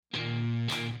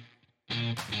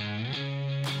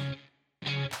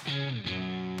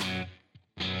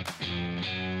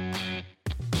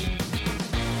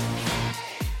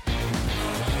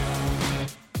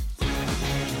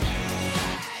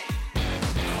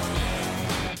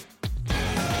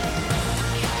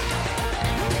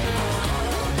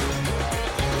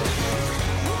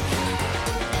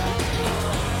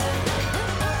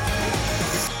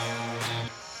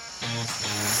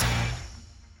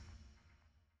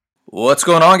What's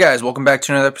going on, guys? Welcome back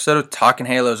to another episode of Talking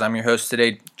Halos. I'm your host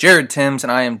today, Jared Timms,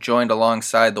 and I am joined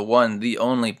alongside the one, the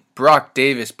only, Brock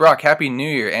Davis. Brock, Happy New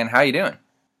Year, and how you doing?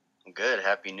 Good.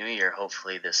 Happy New Year.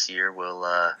 Hopefully this year will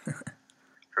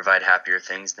provide happier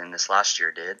things than this last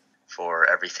year did for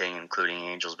everything, including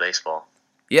Angels baseball.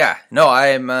 Yeah, no,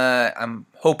 I'm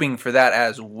hoping for that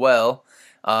as well.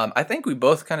 I think we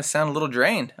both kind of sound a little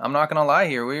drained. I'm not gonna lie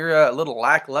here. We're a little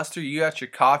lackluster. You got your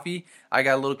coffee. I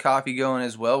got a little coffee going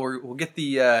as well. We'll get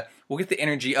the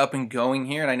energy up and going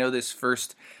here. And I know this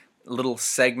first little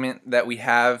segment that we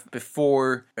have the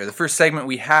first segment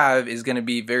we have is going to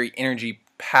be very energy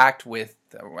packed with.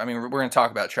 I mean, we're going to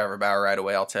talk about Trevor Bauer right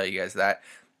away. I'll tell you guys that.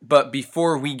 But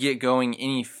before we get going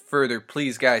any further,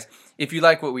 please, guys, if you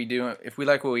like what we do, if we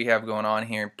like what we have going on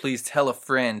here, please tell a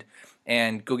friend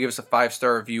and go give us a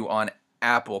 5-star review on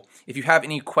Apple. If you have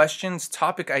any questions,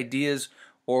 topic ideas,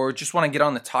 or just want to get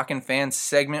on the Talkin' Fans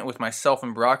segment with myself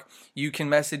and Brock, you can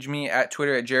message me at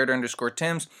Twitter at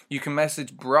Jared_Timms. You can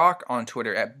message Brock on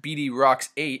Twitter at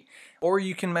BDRocks8, or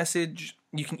you can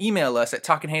email us at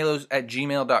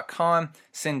talkinghalos@gmail.com.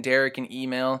 Send Derek an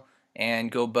email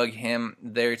and go bug him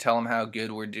there. Tell him how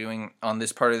good we're doing on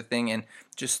this part of the thing, and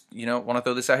just want to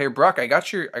throw this out here, Brock. I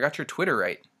got your Twitter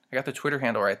right. I got the Twitter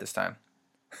handle right this time.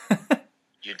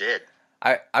 You did.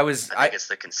 I think it's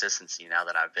the consistency now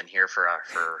that I've been here for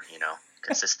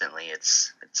consistently.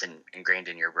 It's ingrained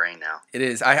in your brain now. It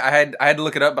is. I had to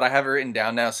look it up, but I have it written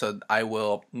down now, so I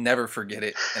will never forget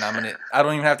it. And I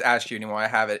don't even have to ask you anymore. I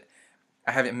have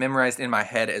it memorized in my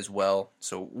head as well.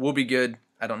 So we'll be good.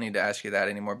 I don't need to ask you that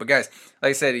anymore. But guys,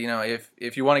 like I said,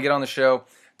 if you want to get on the show,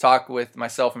 talk with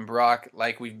myself and Brock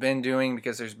like we've been doing,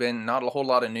 because there's been not a whole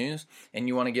lot of news, and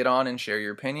you want to get on and share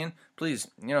your opinion, please,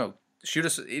 shoot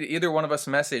us, either one of us, a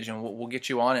message, and we'll get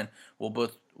you on, and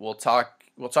we'll talk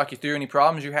you through any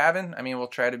problems you're having. I mean, we'll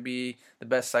try to be the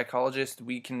best psychologist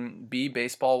we can be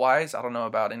baseball wise. I don't know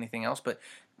about anything else, but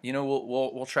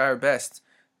we'll try our best.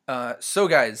 So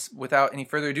guys, without any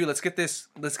further ado, let's get this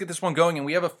one going, and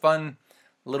we have a fun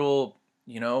little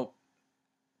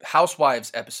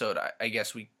Housewives episode, I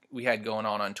guess we had going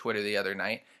on Twitter the other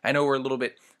night. I know we're a little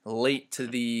bit late to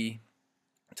the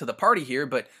party here,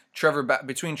 but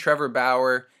between Trevor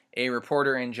Bauer, a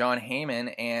reporter, and Jon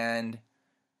Heyman and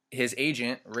his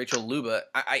agent Rachel Luba,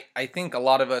 I think a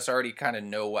lot of us already kind of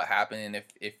know what happened. And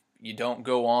if you don't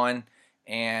go on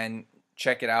and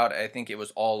check it out, I think it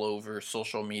was all over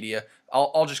social media.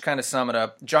 I'll just kind of sum it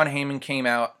up. Jon Heyman came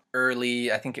out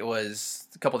early. I think it was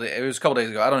a couple days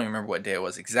ago. I don't even remember what day it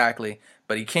was exactly,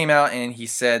 but he came out and he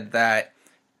said that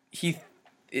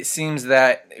it seems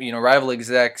that rival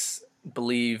execs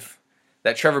believe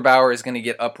that Trevor Bauer is going to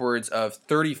get upwards of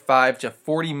 $35 to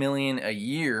 $40 million a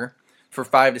year for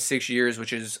 5 to 6 years,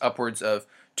 which is upwards of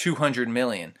 $200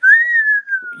 million.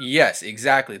 Yes,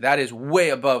 exactly. That is way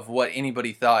above what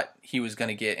anybody thought he was going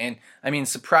to get. And I mean,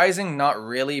 surprising, not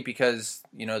really, because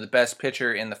the best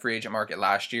pitcher in the free agent market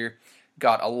last year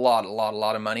got a lot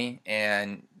of money,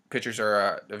 and pitchers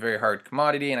are a very hard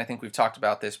commodity. And I think we've talked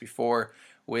about this before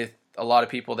with a lot of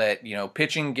people that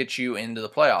pitching gets you into the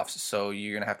playoffs, so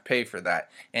you're going to have to pay for that.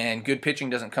 And good pitching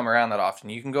doesn't come around that often.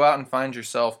 You can go out and find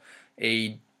yourself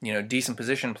a decent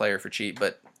position player for cheap,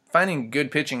 but finding good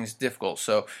pitching is difficult.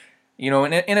 So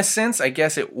in a sense, I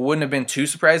guess it wouldn't have been too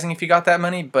surprising if you got that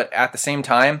money, but at the same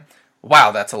time,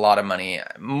 wow, that's a lot of money.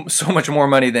 So much more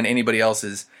money than anybody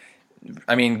else's.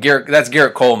 I mean, that's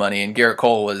Garrett Cole money, and Garrett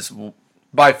Cole was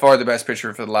by far the best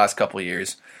pitcher for the last couple of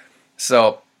years.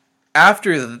 So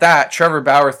after that, Trevor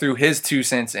Bauer threw his 2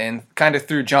 cents in, kind of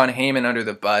threw Jon Heyman under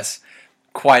the bus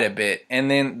quite a bit.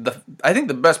 And then I think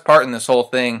the best part in this whole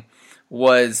thing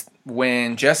was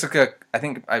when Jessica,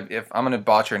 if I'm going to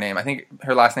botch her name, I think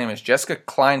her last name is Jessica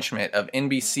Kleinschmidt of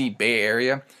NBC Bay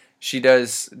Area. She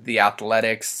does The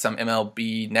Athletics, some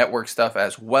MLB Network stuff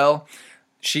as well.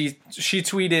 She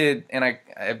tweeted, and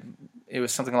it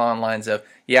was something along the lines of,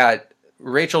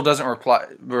 Rachel doesn't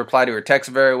reply to her text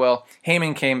very well.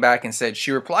 Heyman came back and said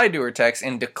she replied to her text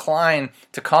and declined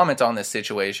to comment on this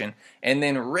situation. And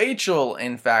then Rachel,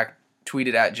 in fact,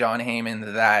 tweeted at Jon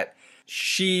Heyman that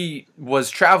she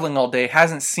was traveling all day,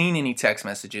 hasn't seen any text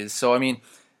messages. So, I mean,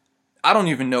 I don't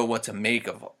even know what to make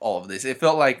of all of this. It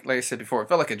felt like I said before, it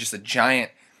felt like just a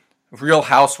giant Real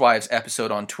Housewives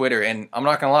episode on Twitter. And I'm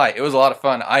not going to lie, it was a lot of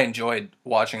fun. I enjoyed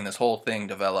watching this whole thing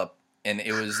develop. And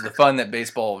it was the fun that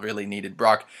baseball really needed.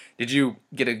 Brock, did you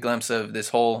get a glimpse of this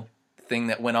whole thing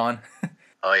that went on?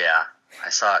 Oh, yeah. I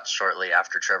saw it shortly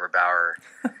after Trevor Bauer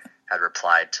had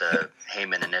replied to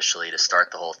Heyman initially to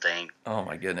start the whole thing. Oh,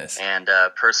 my goodness. And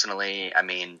personally, I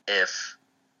mean, if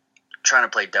trying to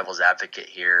play devil's advocate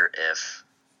here, if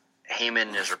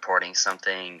Heyman is reporting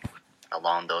something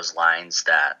along those lines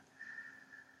that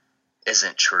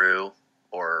isn't true,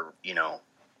 or,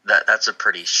 that's a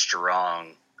pretty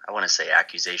strong, I want to say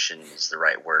accusation is the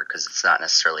right word, because it's not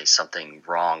necessarily something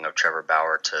wrong of Trevor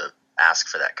Bauer to ask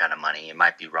for that kind of money. It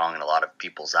might be wrong in a lot of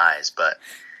people's eyes, but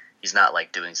he's not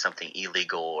like doing something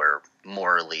illegal or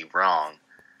morally wrong.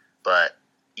 But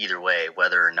either way,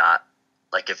 whether or not,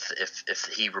 like if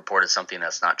he reported something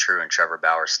that's not true and Trevor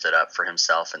Bauer stood up for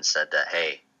himself and said that,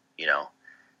 hey,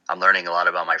 I'm learning a lot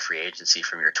about my free agency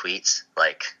from your tweets,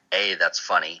 like, A, that's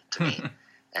funny to me,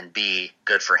 and B,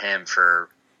 good for him for,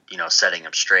 setting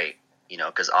him straight,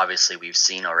 because obviously we've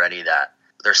seen already that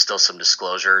there's still some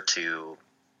disclosure to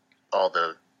all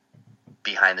the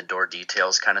behind the door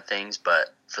details kind of things,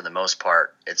 but for the most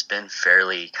part, it's been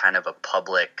fairly kind of a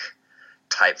public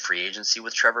type free agency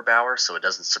with Trevor Bauer, so it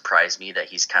doesn't surprise me that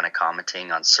he's kind of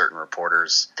commenting on certain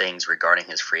reporters' things regarding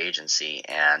his free agency,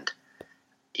 and,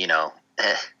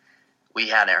 we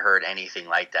hadn't heard anything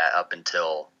like that up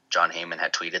until John Heyman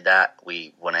had tweeted that.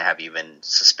 We wouldn't have even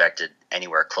suspected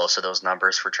anywhere close to those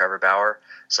numbers for Trevor Bauer,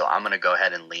 so I'm going to go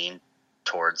ahead and lean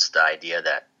towards the idea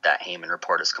that Heyman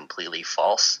report is completely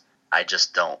false. I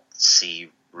just don't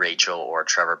see Rachel or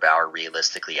Trevor Bauer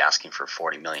realistically asking for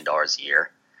 $40 million a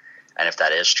year. And if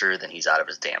that is true, then he's out of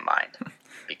his damn mind,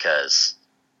 because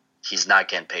he's not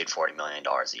getting paid $40 million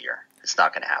a year. It's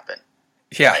not going to happen.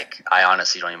 Yeah. Like, I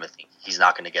honestly don't even think he's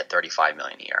not going to get $35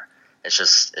 million a year. It's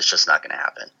just not going to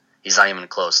happen. He's not even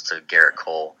close to Garrett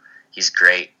Cole. He's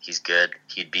great. He's good.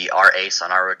 He'd be our ace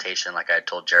on our rotation, like I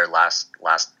told Jared last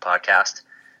podcast.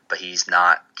 But he's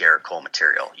not Garrett Cole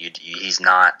material. He's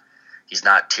not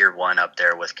tier 1 up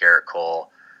there with Garrett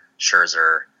Cole,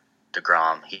 Scherzer,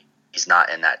 DeGrom. He's not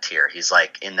in that tier. He's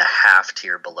like in the half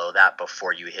tier below that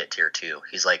before you hit tier 2.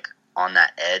 He's like on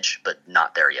that edge, but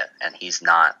not there yet. And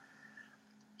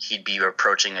he'd be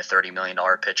approaching a $30 million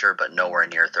pitcher, but nowhere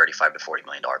near a $35 to $40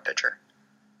 million pitcher.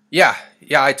 Yeah,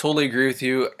 I totally agree with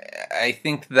you. I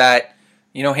think that,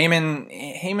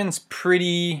 Heyman's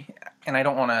pretty, and I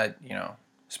don't want to,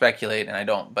 speculate, and I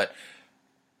don't, but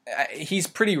he's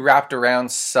pretty wrapped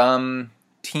around some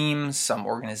teams, some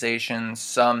organizations,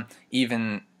 some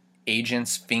even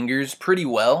agents' fingers pretty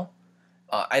well.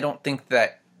 I don't think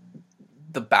that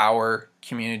the Bauer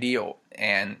community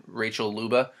and Rachel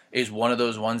Luba is one of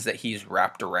those ones that he's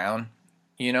wrapped around,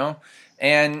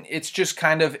 and it's just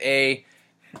kind of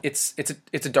it's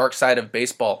a dark side of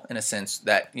baseball in a sense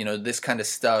that, this kind of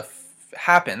stuff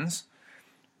happens.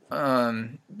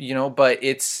 But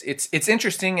it's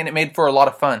interesting, and it made for a lot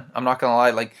of fun. I'm not gonna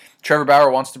lie. Like, Trevor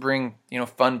Bauer wants to bring,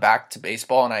 fun back to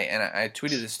baseball, and I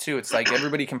tweeted this too. It's like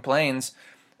everybody complains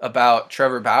about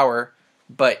Trevor Bauer,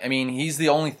 but I mean, he's the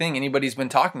only thing anybody's been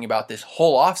talking about this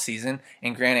whole offseason.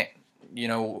 And granted,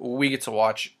 we get to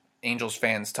watch Angels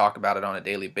fans talk about it on a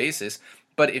daily basis,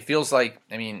 but it feels like,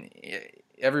 I mean,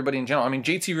 everybody in general. I mean,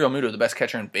 JT Realmuto, the best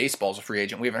catcher in baseball, is a free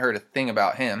agent. We haven't heard a thing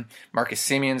about him. Marcus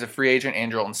Semion's a free agent.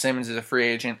 Andrelton Simmons is a free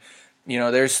agent.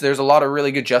 There's a lot of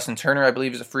really good. Justin Turner, I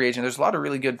believe, is a free agent. There's a lot of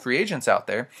really good free agents out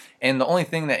there. And the only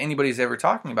thing that anybody's ever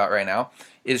talking about right now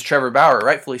is Trevor Bauer,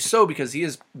 rightfully so, because he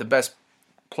is the best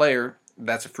player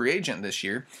that's a free agent this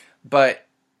year. But,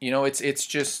 it's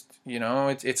just,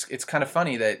 it's kind of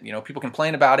funny that, people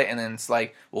complain about it, and then it's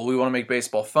like, well, we want to make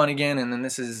baseball fun again, and then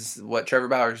this is what Trevor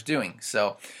Bauer's doing.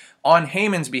 So on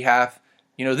Heyman's behalf,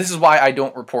 this is why I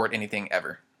don't report anything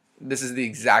ever. This is the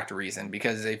exact reason,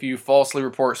 because if you falsely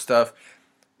report stuff,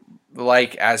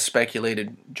 like as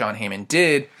speculated John Heyman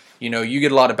did, you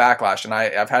get a lot of backlash, and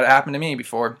I've had it happen to me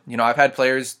before. I've had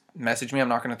players message me. I'm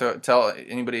not going to tell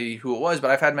anybody who it was,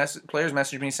 but I've had players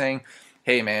message me saying,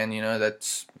 hey, man,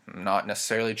 that's not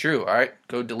necessarily true. All right,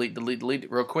 go delete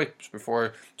it real quick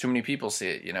before too many people see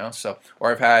it, So,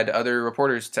 or I've had other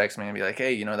reporters text me and be like,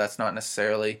 hey, that's not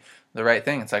necessarily the right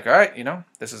thing. It's like, all right,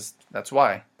 that's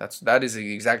why. That is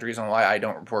the exact reason why I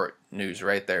don't report news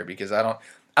right there, because I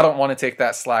don't want to take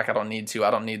that slack. I don't need to.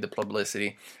 I don't need the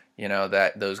publicity,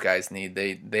 that those guys need.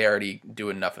 They already do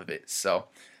enough of it. So,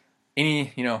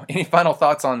 any final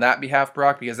thoughts on that behalf,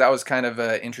 Brock? Because that was kind of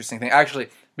an interesting thing. Actually,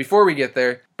 before we get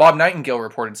there, Bob Nightingale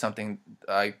reported something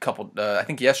I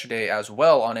think yesterday as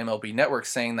well on MLB Network,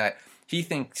 saying that he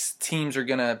thinks teams are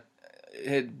gonna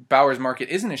Bauer's market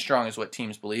isn't as strong as what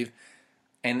teams believe,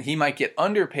 and he might get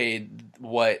underpaid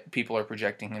what people are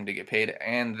projecting him to get paid,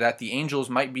 and that the Angels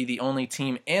might be the only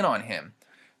team in on him.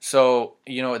 So,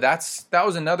 that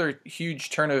was another huge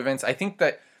turn of events. I think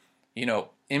that,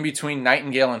 in between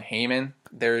Nightingale and Heyman,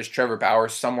 there is Trevor Bauer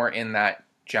somewhere in that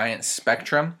giant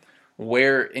spectrum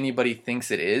where anybody thinks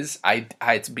it is,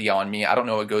 it's beyond me. I don't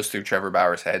know what goes through Trevor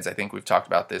Bauer's heads. I think we've talked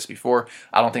about this before.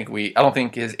 I don't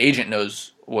think his agent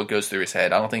knows what goes through his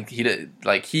head. I don't think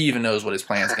he even knows what his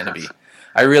plan's going to be.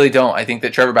 I really don't. I think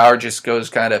that Trevor Bauer just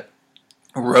goes kind of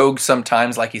rogue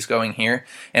sometimes, like he's going here,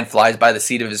 and flies by the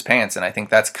seat of his pants. And I think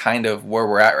that's kind of where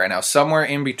we're at right now. Somewhere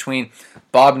in between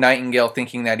Bob Nightingale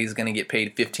thinking that he's going to get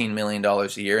paid $15 million a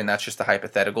year, and that's just a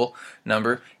hypothetical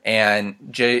number, and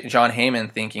Jon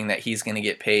Heyman thinking that he's going to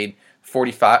get paid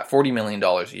 $40 million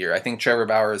a year. I think Trevor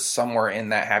Bauer is somewhere in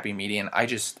that happy median. I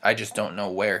just don't know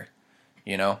where.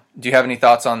 Do you have any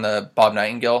thoughts on the Bob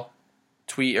Nightingale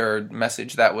tweet or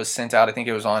message that was sent out? I think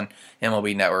it was on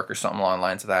MLB Network or something along the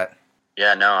lines of that.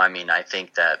 Yeah, no, I mean, I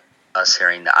think that us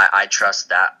hearing that, I trust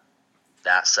that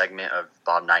segment of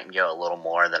Bob Nightingale a little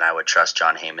more than I would trust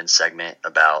Jon Heyman's segment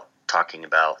about talking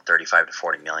about 35 to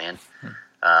 40 million.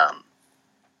 I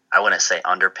wouldn't say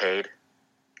underpaid.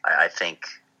 I think,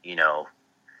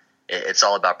 it's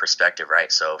all about perspective,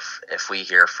 right? So if we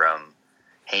hear from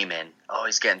Heyman, oh,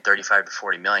 he's getting 35 to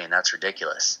 40 million, that's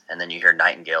ridiculous. And then you hear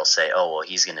Nightingale say, oh, well,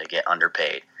 he's going to get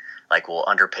underpaid. Like, well,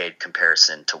 underpaid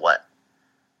comparison to what?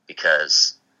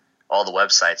 Because all the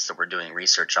websites that we're doing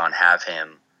research on have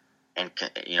him and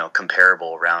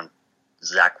comparable around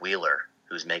Zach Wheeler,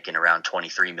 who's making around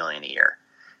 23 million a year,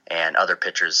 and other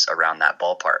pitchers around that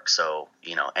ballpark. So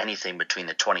anything between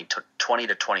the 20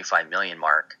 to 25 million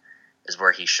mark is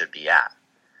where he should be at.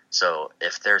 So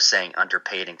if they're saying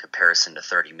underpaid in comparison to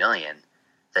 30 million,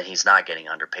 then he's not getting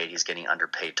underpaid. He's getting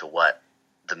underpaid to what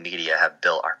the media have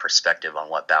built our perspective on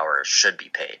what Bauer should be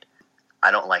paid. I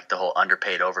don't like the whole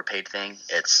underpaid, overpaid thing.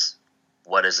 It's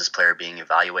what is this player being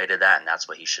evaluated at, and that's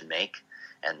what he should make,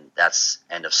 and that's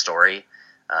end of story.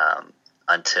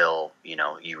 Until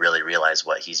you really realize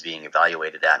what he's being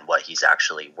evaluated at and what he's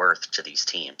actually worth to these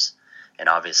teams. And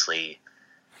obviously,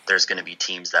 there's going to be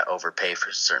teams that overpay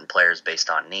for certain players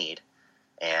based on need.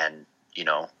 And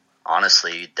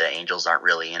honestly, the Angels aren't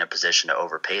really in a position to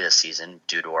overpay this season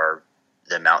due to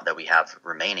the amount that we have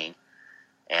remaining,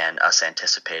 and us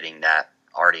anticipating that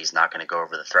Artie's not going to go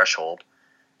over the threshold,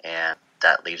 and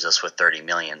that leaves us with 30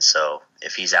 million. So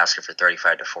if he's asking for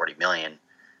 35 to 40 million,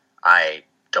 I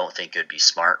don't think it would be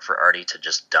smart for Artie to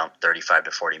just dump 35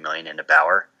 to 40 million into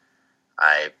Bauer.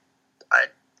 I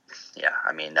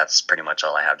mean, that's pretty much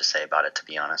all I have to say about it, to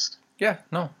be honest. Yeah,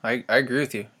 no, I agree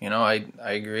with you. I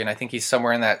agree, and I think he's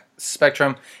somewhere in that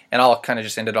spectrum. And I'll kind of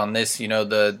just end it on this.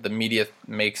 The media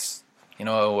makes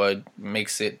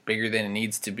it bigger than it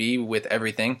needs to be with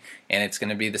everything, and it's going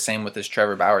to be the same with this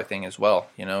Trevor Bauer thing as well.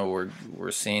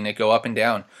 We're seeing it go up and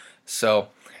down. So,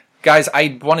 guys,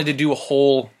 I wanted to do a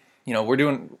whole. We're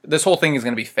doing this whole thing is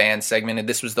going to be fan segmented.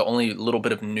 This was the only little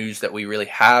bit of news that we really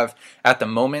have at the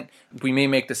moment. We may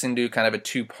make this into kind of a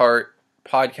 2-part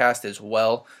podcast as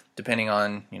well, depending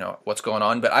on what's going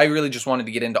on. But I really just wanted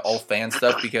to get into all fan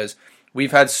stuff because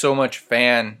we've had so much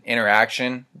fan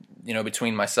interaction,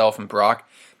 between myself and Brock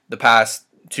the past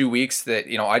 2 weeks that,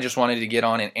 I just wanted to get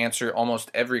on and answer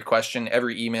almost every question,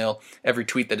 every email, every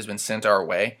tweet that has been sent our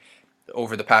way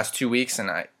over the past 2 weeks.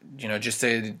 And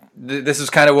this is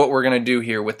kind of what we're going to do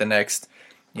here with the next,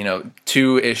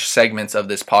 2-ish segments of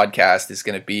this podcast is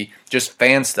going to be just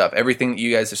fan stuff. Everything that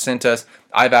you guys have sent us.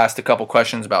 I've asked a couple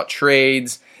questions about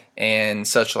trades and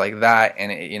such like that.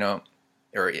 And,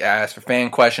 or asked for fan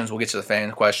questions. We'll get to the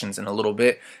fan questions in a little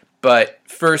bit. But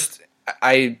first,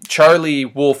 Charlie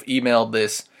Wolf emailed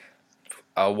this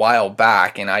a while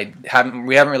back, and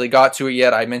we haven't really got to it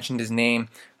yet. I mentioned his name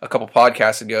a couple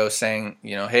podcasts ago, saying,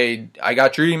 hey, I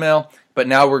got your email, but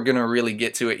now we're going to really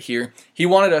get to it here. He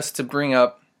wanted us to bring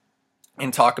up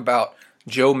and talk about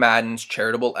Joe Maddon's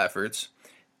charitable efforts,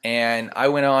 and I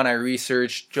went on, I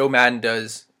researched. Joe Maddon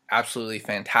does absolutely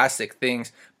fantastic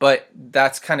things, but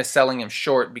that's kind of selling him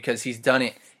short because he's done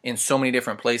it in so many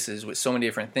different places with so many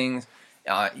different things.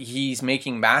 He's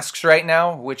making masks right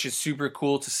now, which is super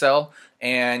cool to sell,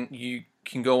 and you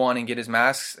can go on and get his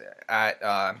masks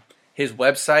at his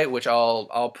website, which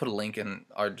I'll put a link in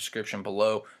our description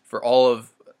below for all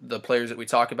of the players that we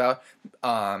talk about.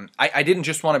 I didn't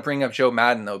just want to bring up Joe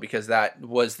Maddon, though, because that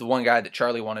was the one guy that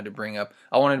Charlie wanted to bring up.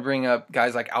 I wanted to bring up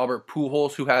guys like Albert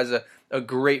Pujols, who has a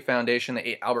great foundation,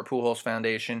 the Albert Pujols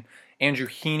Foundation. Andrew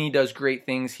Heaney does great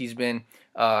things. He's been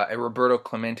a Roberto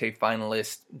Clemente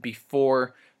finalist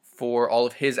before for all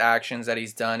of his actions that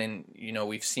he's done, and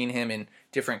we've seen him in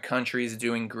different countries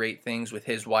doing great things with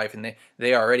his wife, and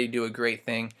they already do a great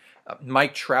thing.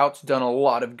 Mike Trout's done a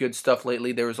lot of good stuff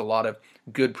lately. There was a lot of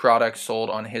good products sold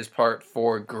on his part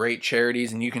for great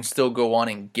charities, and you can still go on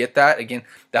and get that. Again,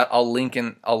 that I'll link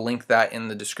that in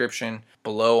the description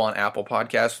below on Apple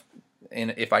Podcasts.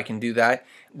 and if I can do that.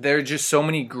 There are just so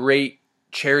many great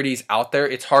charities out there.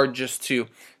 It's hard just to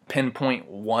pinpoint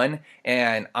one,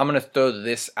 and I'm going to throw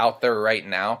this out there right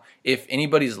now. If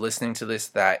anybody's listening to this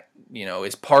that,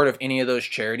 is part of any of those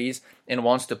charities and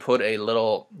wants to put a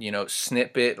little,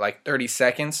 snippet, like 30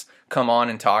 seconds, come on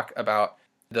and talk about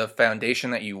the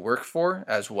foundation that you work for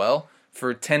as well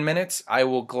for 10 minutes, I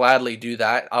will gladly do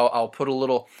that. I'll put a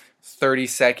little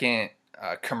 30-second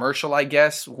commercial, I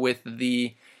guess, with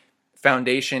the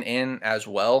foundation in as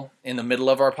well in the middle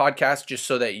of our podcast, just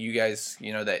so that you guys,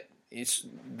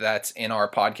 that's in our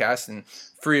podcast and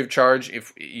free of charge.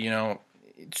 If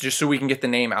it's just so we can get the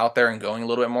name out there and going a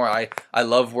little bit more. I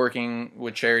love working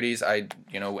with charities. I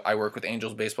work with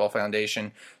Angels Baseball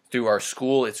Foundation through our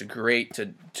school. It's great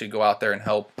to go out there and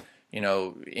help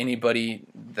anybody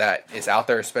that is out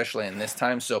there, especially in this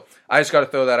time. So I just got to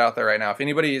throw that out there right now. If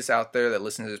anybody is out there that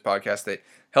listens to this podcast that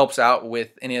helps out with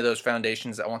any of those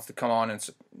foundations, that wants to come on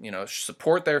and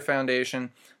support their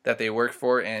foundation that they work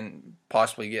for and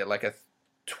possibly get like a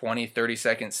 20-30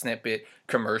 second snippet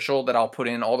commercial that I'll put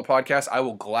in all the podcasts, I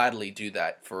will gladly do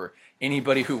that for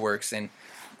anybody who works. And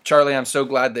Charlie, I'm so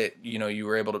glad that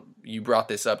you brought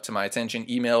this up to my attention,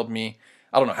 emailed me.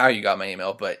 I don't know how you got my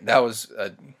email, but that was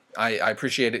I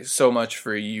appreciate it so much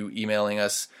for you emailing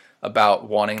us about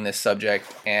wanting this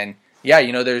subject. And yeah,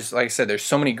 there's, like I said, there's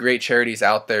so many great charities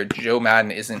out there. Joe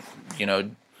Maddon isn't,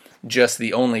 just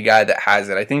the only guy that has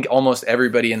it. I think almost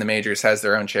everybody in the majors has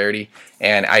their own charity,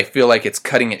 and I feel like it's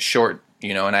cutting it short,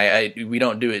 and we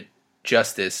don't do it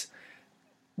justice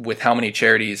with how many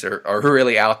charities are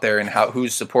really out there and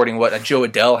who's supporting what. Joe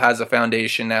Adele has a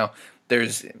foundation now.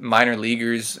 There's minor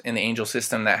leaguers in the Angel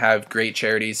system that have great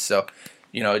charities. So,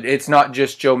 it's not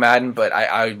just Joe Maddon, but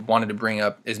I wanted to bring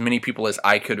up as many people as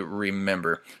I could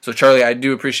remember. So, Charlie, I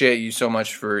do appreciate you so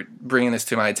much for bringing this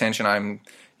to my attention. I'm,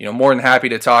 more than happy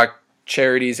to talk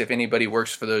charities. If anybody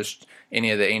works for any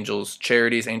of the Angels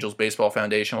charities, Angels Baseball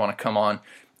Foundation, want to come on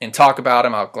and talk about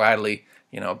them, I'll gladly,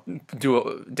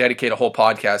 dedicate a whole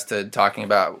podcast to talking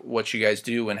about what you guys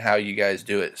do and how you guys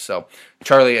do it. So,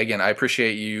 Charlie, again, I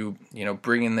appreciate you,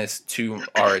 bringing this to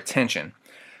our attention.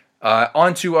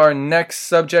 On to our next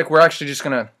subject. We're actually just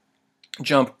going to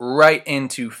jump right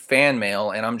into fan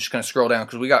mail, and I'm just going to scroll down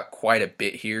because we got quite a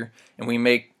bit here, and we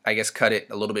may, I guess, cut it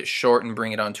a little bit short and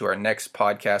bring it on to our next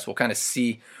podcast. We'll kind of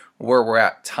see where we're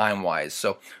at time-wise.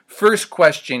 So, first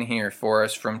question here for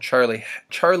us from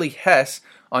Charlie Hess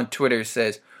on Twitter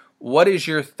says, what is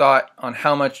your thought on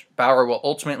how much Bauer will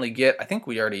ultimately get? I think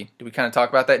did we kind of talk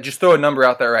about that? Just throw a number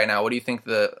out there right now. What do you think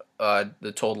the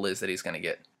total is that he's going to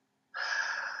get?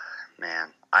 Man,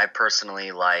 I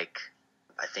personally I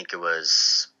think it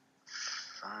was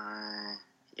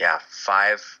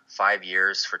 5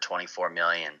 years for $24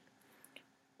 million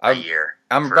a year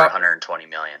for $120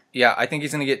 million. Yeah, I think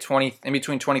he's going to get in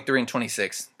between 23 and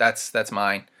 26. That's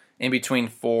mine. In between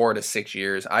 4 to 6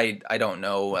 years. I don't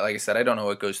know. Like I said, I don't know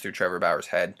what goes through Trevor Bauer's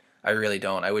head. I really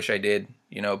don't. I wish I did,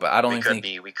 but I don't think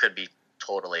we could be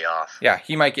totally off. Yeah,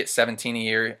 he might get 17 a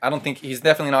year. I don't think he's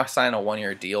definitely not signing a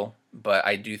 1-year deal, but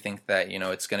I do think that,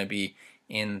 it's going to be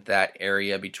in that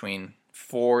area between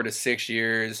 4 to 6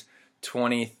 years,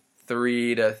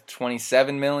 23 to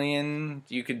 27 million.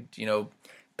 You could,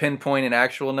 pinpoint an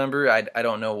actual number. I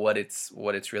don't know what it's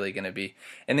really going to be.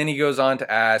 And then he goes on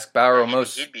to ask Bauer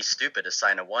he'd be stupid to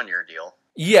sign a 1-year deal.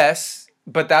 Yes,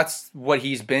 but that's what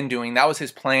he's been doing. That was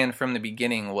his plan from the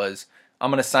beginning, was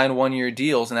I'm going to sign 1-year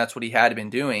deals, and that's what he had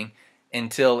been doing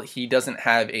until he doesn't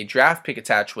have a draft pick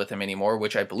attached with him anymore,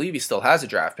 which I believe he still has a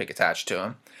draft pick attached to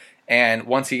him. And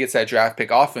once he gets that draft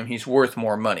pick off him, he's worth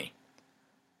more money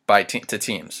to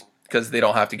teams because they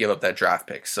don't have to give up that draft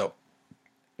pick. So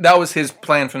that was his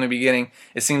plan from the beginning.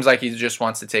 It seems like he just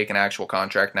wants to take an actual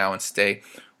contract now and stay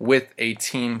with a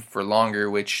team for longer,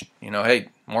 which, hey,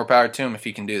 more power to him if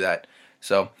he can do that.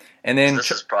 So, and then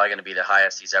this is probably going to be the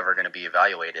highest he's ever going to be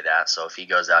evaluated at. So if he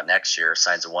goes out next year,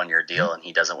 signs a 1-year deal, and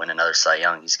he doesn't win another Cy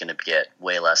Young, he's going to get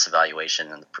way less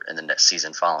evaluation in the next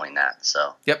season following that.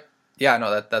 So yep. Yeah,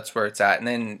 no, that's where it's at. And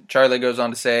then Charlie goes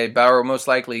on to say, Bauer will most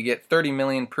likely get $30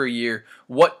 million per year.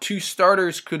 What 2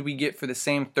 starters could we get for the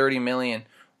same $30 million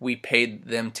we paid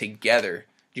them together?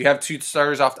 Do you have 2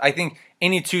 starters off? I think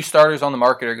any 2 starters on the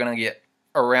market are going to get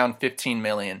around $15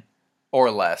 million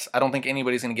or less. I don't think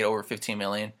anybody's going to get over $15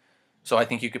 million. So I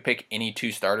think you could pick any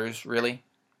 2 starters, really.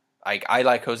 I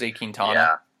like Jose Quintana.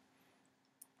 Yeah.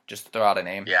 Just to throw out a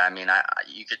name. Yeah, I mean,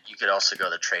 you could also go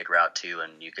the trade route too,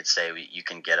 and you could say you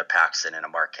can get a Paxton and a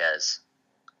Marquez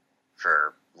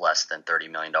for less than $30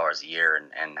 million a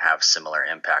year and have similar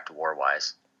impact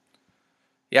WAR-wise.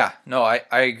 Yeah, no, I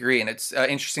agree. And it's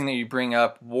interesting that you bring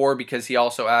up WAR because he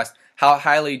also asked, how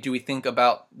highly do we think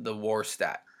about the WAR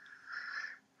stat?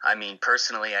 I mean,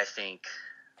 personally, I think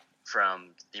from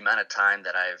the amount of time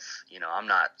that I'm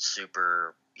not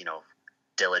super,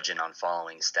 diligent on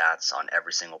following stats on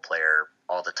every single player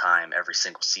all the time, every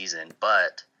single season,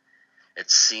 but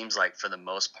it seems like for the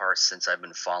most part, since I've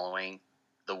been following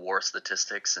the WAR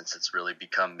statistics, since it's really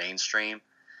become mainstream,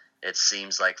 it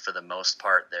seems like for the most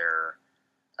part they're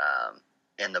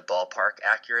in the ballpark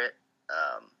accurate.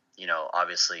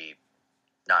 Obviously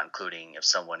not including if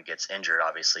someone gets injured,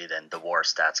 obviously, then the WAR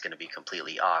stat's going to be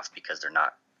completely off because they're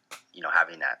not,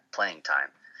 having that playing time.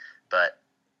 But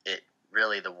it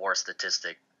really, the WAR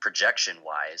statistic projection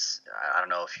wise, I don't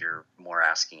know if you're more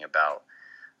asking about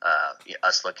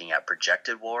us looking at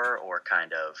projected WAR or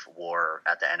kind of WAR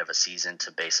at the end of a season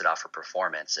to base it off of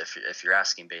performance. If you're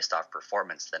asking based off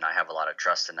performance, then I have a lot of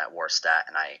trust in that WAR stat,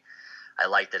 and I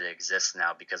like that it exists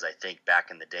now because I think back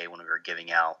in the day when we were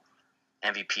giving out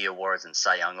MVP awards and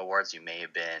Cy Young awards, you may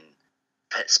have been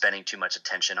spending too much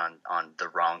attention on the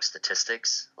wrong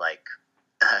statistics. Like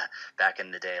back in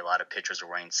the day, a lot of pitchers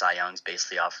were winning Cy Youngs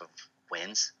basically off of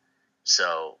wins.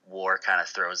 So WAR kind of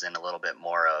throws in a little bit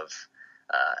more of,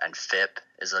 and FIP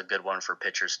is a good one for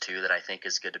pitchers too that I think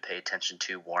is good to pay attention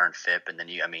to, WAR and FIP. And then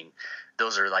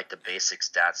those are like the basic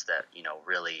stats that,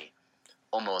 really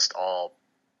almost all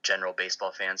general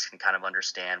baseball fans can kind of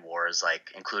understand. WAR is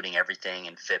like including everything,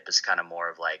 and FIP is kind of more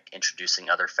of like introducing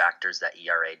other factors that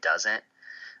ERA doesn't.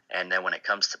 And then when it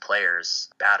comes to players,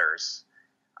 batters,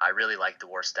 I really like the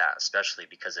WAR stat, especially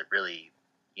because it really,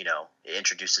 it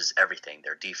introduces everything: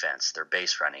 their defense, their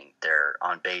base running, their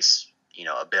on base,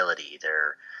 ability,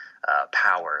 their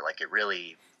power. Like it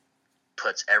really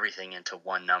puts everything into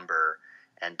one number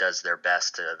and does their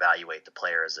best to evaluate the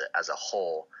player as a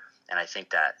whole. And I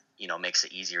think that, makes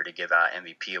it easier to give out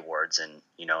MVP awards. And,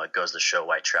 it goes to show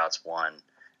why Trout's won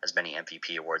as many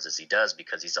MVP awards as he does,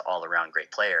 because he's an all-around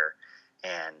great player.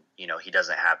 And, he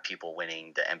doesn't have people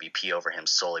winning the MVP over him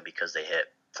solely because they hit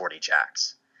 40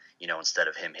 jacks, instead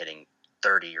of him hitting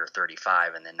 30 or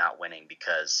 35 and then not winning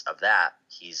because of that.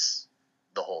 He's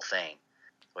the whole thing,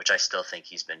 which I still think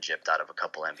he's been gypped out of a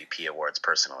couple MVP awards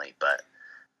personally. But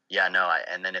yeah, no.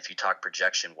 And then if you talk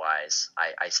projection wise,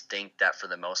 I think that for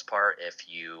the most part, if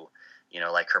you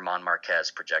like German Marquez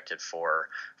projected for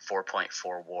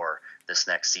 4.4 WAR this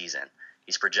next season,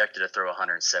 he's projected to throw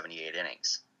 178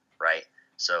 innings, right?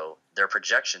 So their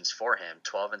projections for him,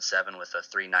 12-7 with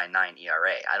a 3.99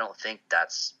 ERA. I don't think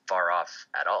that's far off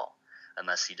at all,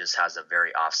 unless he just has a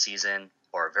very off season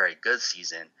or a very good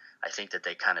season. I think that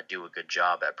they kind of do a good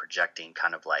job at projecting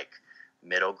kind of like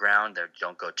middle ground. They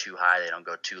don't go too high, they don't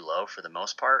go too low for the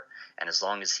most part. And as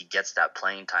long as he gets that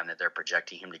playing time that they're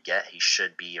projecting him to get, he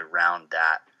should be around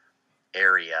that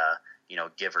area,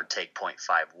 give or take 0.5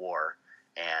 WAR.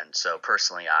 And so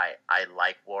personally, I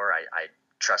like WAR. I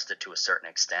trust it to a certain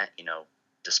extent,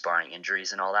 disbarring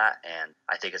injuries and all that. And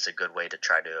I think it's a good way to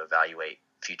try to evaluate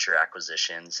future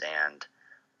acquisitions and,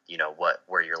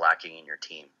 where you're lacking in your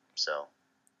team. So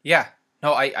Yeah.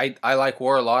 No, I like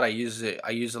WAR a lot. I use it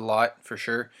a lot for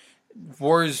sure.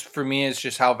 WAR for me is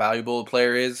just how valuable a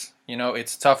player is.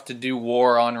 It's tough to do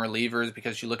WAR on relievers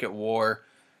because you look at WAR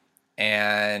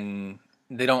and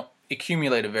they don't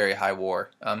accumulate a very high WAR.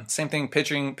 Same thing,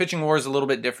 pitching WAR is a little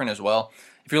bit different as well.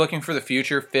 If you're looking for the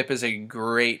future, FIP is a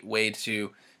great way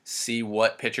to see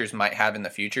what pitchers might have in the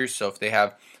future. So if they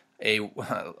have a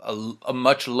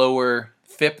much lower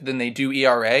FIP than they do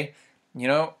ERA,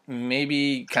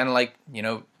 maybe kind of like,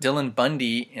 Dylan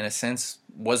Bundy, in a sense,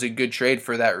 was a good trade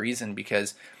for that reason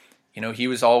because, he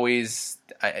was always,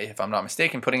 if I'm not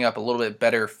mistaken, putting up a little bit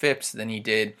better FIPs than he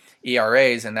did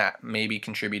ERAs, and that maybe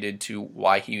contributed to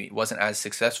why he wasn't as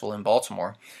successful in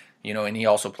Baltimore. And he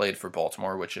also played for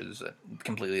Baltimore, which is a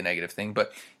completely negative thing.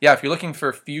 But yeah, if you're looking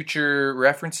for future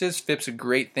references, FIP's a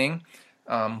great thing.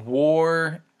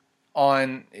 WAR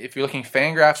if you're looking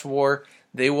Fangraphs WAR,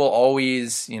 they will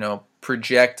always,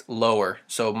 project lower.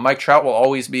 So Mike Trout will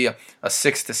always be a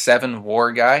 6-7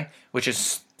 WAR guy, which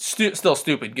is still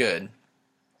stupid good.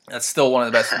 That's still one of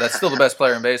the best. That's still the best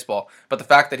player in baseball. But the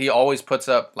fact that he always puts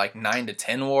up like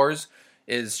 9-10 WARs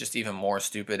is just even more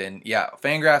stupid. And yeah,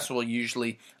 Fangraphs will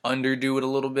usually underdo it a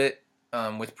little bit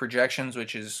with projections,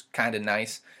 which is kind of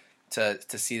nice to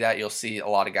see that. You'll see a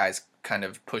lot of guys kind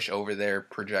of push over their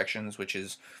projections, which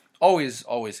is always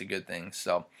a good thing.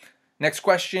 So next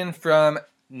question from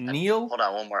Neil. Hold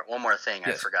on, one more thing.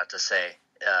 Yes. I forgot to say.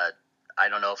 I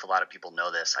don't know if a lot of people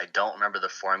know this. I don't remember the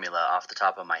formula off the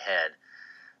top of my head,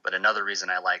 but another reason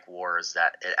I like WAR is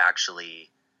that it actually,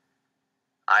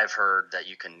 I've heard that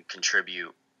you can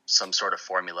contribute some sort of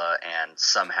formula and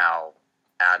somehow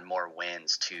add more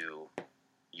wins to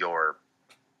your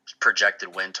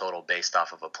projected win total based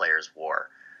off of a player's WAR.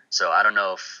 So I don't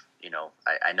know if,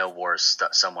 I know WAR is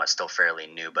somewhat still fairly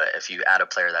new, but if you add a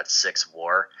player that's 6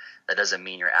 WAR, that doesn't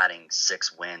mean you're adding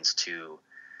 6 wins to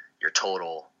your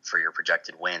total for your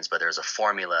projected wins. But there's a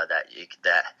formula that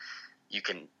you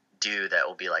can do that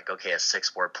will be like, okay, a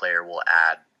 6 WAR player will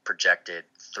add projected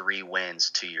 3 wins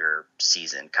to your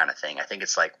season kind of thing. I think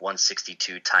it's like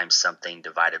 162 times something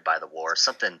divided by the WAR,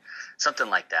 something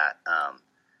like that.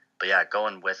 But yeah,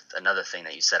 going with another thing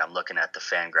that you said, I'm looking at the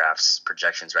Fangraphs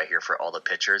projections right here for all the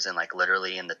pitchers, and like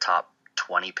literally in the top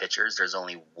 20 pitchers, there's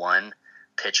only one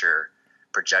pitcher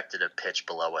projected to pitch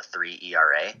below a 3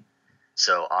 ERA.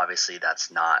 So obviously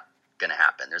that's not going to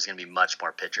happen. There's going to be much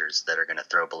more pitchers that are going to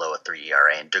throw below a 3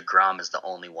 ERA, and DeGrom is the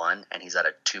only one, and he's at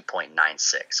a 2.96,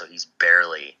 so he's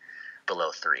barely below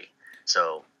 3.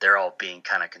 So they're all being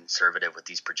kind of conservative with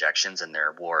these projections, and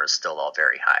their WAR is still all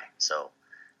very high. So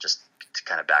just to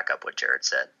kind of back up what Jared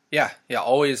said. Yeah,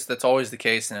 always. That's always the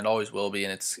case, and it always will be.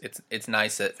 And it's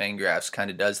nice that Fangraphs kind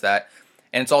of does that,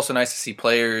 and it's also nice to see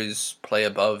players play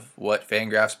above what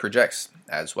Fangraphs projects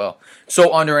as well.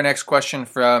 So on to our next question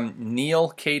from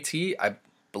Neil KT, I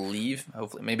believe.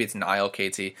 Hopefully, maybe it's Niall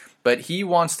KT, but he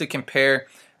wants to compare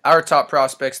our top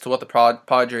prospects to what the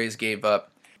Padres gave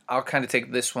up. I'll kind of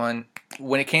take this one.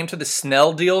 When it came to the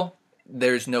Snell deal,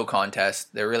 there's no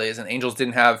contest. There really isn't. Angels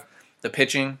didn't have the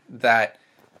pitching that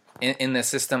in the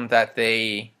system that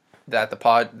the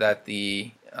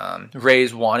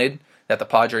Rays wanted, that the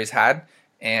Padres had,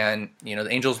 and the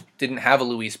Angels didn't have a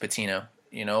Luis Patino.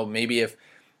 Maybe if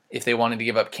they wanted to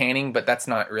give up Canning, but that's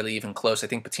not really even close. I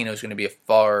think Patino is going to be a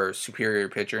far superior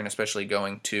pitcher, and especially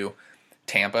going to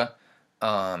Tampa.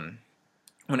 When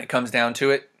it comes down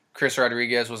to it, Chris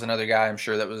Rodriguez was another guy I'm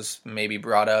sure that was maybe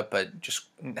brought up, but just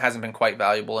hasn't been quite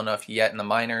valuable enough yet in the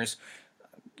minors.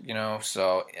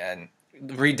 So, and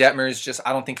Reed Detmers, just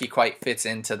I don't think he quite fits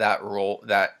into that role,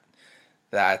 that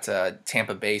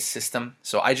Tampa Bay system.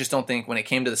 So I just don't think when it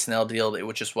came to the Snell deal, it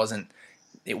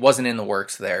wasn't in the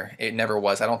works there. It never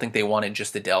was. I don't think they wanted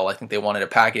just Adele. I think they wanted a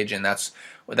package, and that's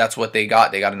what they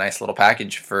got. They got a nice little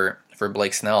package for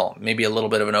Blake Snell. Maybe a little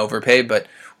bit of an overpay, but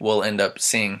we'll end up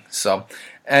seeing. So,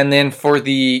 and then for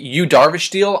the Yu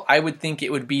Darvish deal, I would think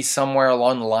it would be somewhere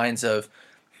along the lines of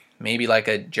maybe like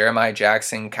a Jeremiah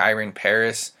Jackson, Kyron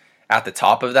Paris at the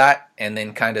top of that, and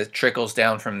then kind of trickles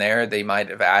down from there. They might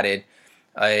have added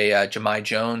a Jahmai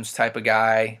Jones type of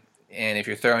guy, and if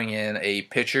you're throwing in a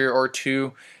pitcher or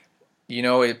two,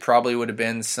 it probably would have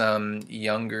been some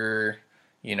younger,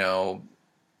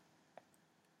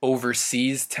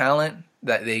 overseas talent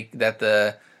that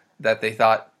they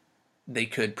thought they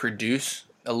could produce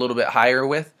a little bit higher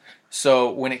with.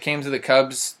 So when it came to the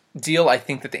Cubs deal, I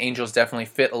think that the Angels definitely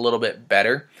fit a little bit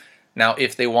better. Now,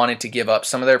 if they wanted to give up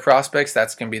some of their prospects,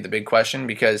 that's going to be the big question,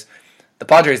 because the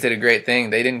Padres did a great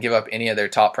thing. They didn't give up any of their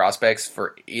top prospects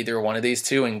for either one of these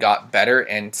two and got better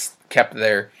and kept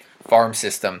their farm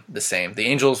system the same. The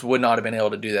Angels would not have been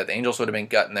able to do that. The Angels would have been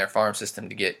gutting their farm system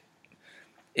to get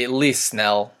at least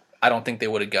Snell. I don't think they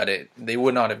would have gutted. They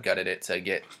would not have gutted it to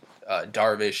get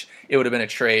Darvish. It would have been a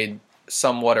trade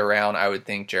somewhat around, I would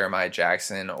think, Jeremiah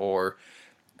Jackson or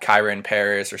Kyron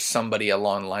Paris or somebody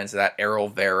along the lines of that, Errol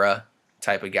Vera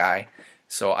type of guy.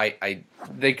 So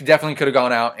they definitely could have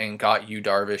gone out and got Yu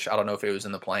Darvish. I don't know if it was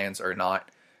in the plans or not.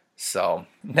 So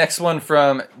next one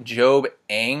from Job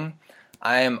Ang.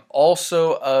 I am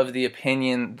also of the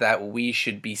opinion that we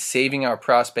should be saving our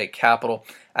prospect capital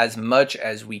as much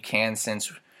as we can,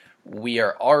 since we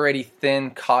are already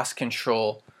thin. Cost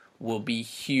control will be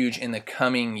huge in the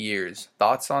coming years.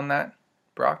 Thoughts on that,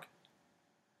 Brock?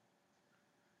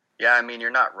 Yeah, I mean,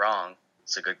 you're not wrong.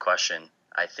 It's a good question.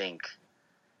 I think,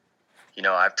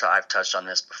 I've touched on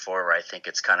this before, where I think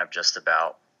it's kind of just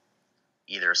about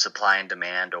either supply and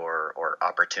demand or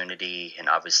opportunity, and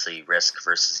obviously risk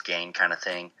versus gain kind of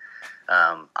thing.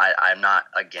 I'm not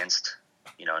against,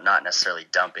 not necessarily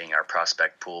dumping our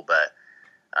prospect pool, but,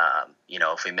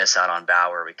 if we miss out on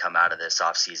Bauer, we come out of this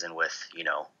offseason with,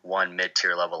 one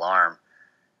mid-tier level arm,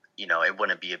 it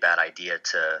wouldn't be a bad idea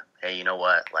to, hey, you know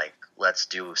what, like, let's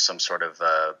do some sort of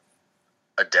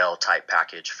Adele type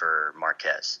package for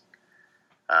Marquez.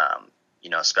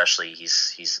 Especially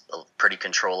he's pretty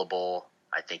controllable.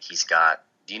 I think he's got,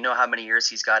 do you know how many years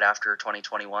he's got after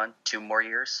 2021? 2 more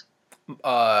years?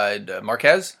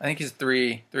 Marquez? I think he's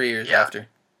three years after.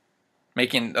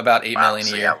 Making about $8 million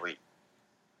a year.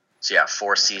 So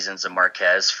 4 seasons of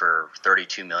Marquez for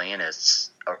 $32 million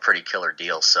is a pretty killer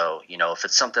deal. So, if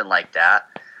it's something like that,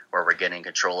 where we're getting a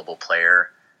controllable player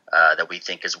that we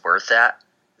think is worth that,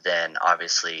 then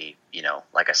obviously,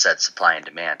 like I said, supply and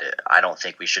demand. I don't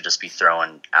think we should just be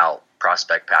throwing out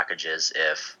prospect packages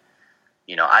if,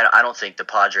 I don't think the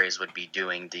Padres would be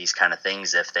doing these kind of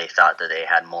things if they thought that they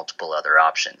had multiple other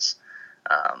options.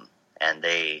 And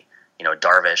they,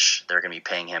 Darvish, they're going to be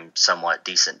paying him somewhat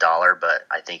decent dollar, but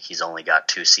I think he's only got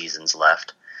 2 seasons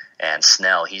left. And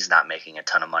Snell, he's not making a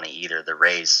ton of money either. The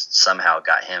Rays somehow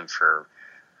got him for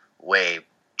way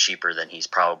cheaper than he's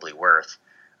probably worth.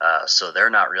 So they're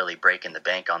not really breaking the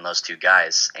bank on those 2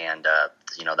 guys. And,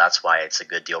 that's why it's a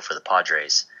good deal for the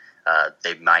Padres.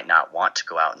 They might not want to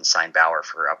go out and sign Bauer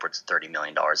for upwards of $30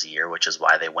 million a year, which is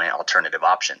why they went alternative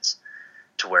options.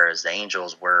 To whereas the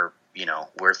Angels we're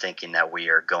thinking that we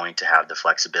are going to have the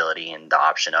flexibility and the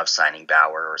option of signing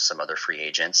Bauer or some other free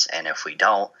agents. And if we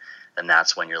don't, then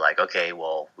that's when you're like, okay,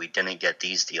 well, we didn't get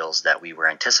these deals that we were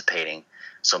anticipating.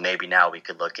 So maybe now we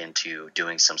could look into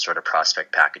doing some sort of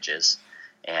prospect packages.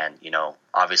 And,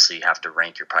 obviously you have to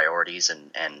rank your priorities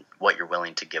and what you're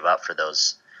willing to give up for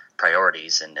those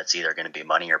priorities. And it's either going to be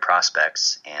money or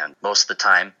prospects. And most of the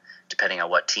time, depending on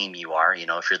what team you are,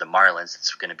 if you're the Marlins,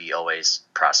 it's going to be always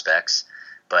prospects.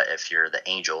 But if you're the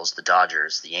Angels, the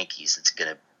Dodgers, the Yankees, it's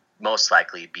going to most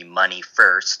likely be money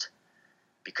first,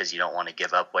 because you don't want to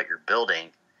give up what you're building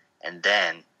and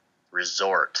then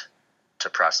resort to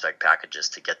prospect packages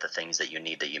to get the things that you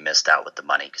need that you missed out with the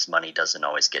money, because money doesn't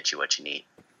always get you what you need.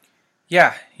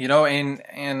 Yeah,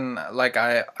 and like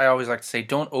I always like to say,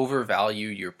 don't overvalue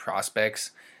your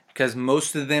prospects, because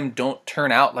most of them don't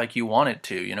turn out like you want it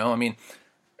to. I mean,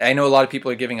 I know a lot of people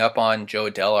are giving up on Jo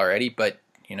Adell already, but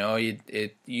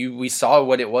we saw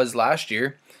what it was last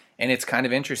year, and it's kind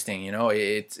of interesting.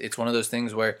 It's one of those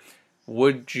things where,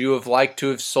 would you have liked to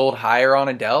have sold higher on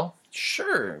Adell?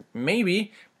 Sure,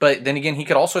 maybe, but then again, he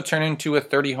could also turn into a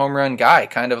 30 home run guy,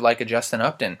 kind of like a Justin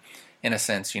Upton, in a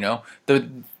sense.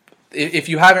 If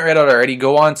you haven't read it already,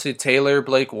 go on to Taylor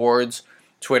Blake Ward's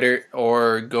Twitter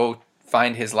or go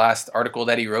find his last article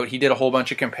that he wrote. He did a whole bunch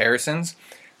of comparisons.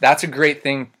 That's a great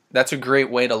thing. That's a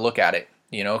great way to look at it,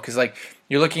 because like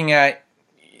you're looking at,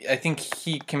 I think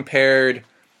he compared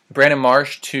Brandon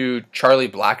Marsh to Charlie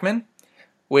Blackmon,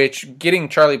 which getting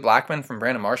Charlie Blackmon from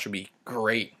Brandon Marsh would be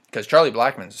great, because Charlie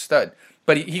Blackmon's a stud.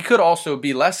 But he could also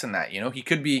be less than that. He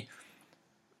could be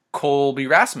Colby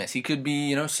Rasmus. He could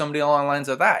be, somebody along the lines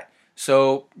of that.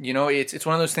 So, it's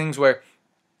one of those things where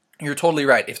you're totally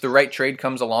right. If the right trade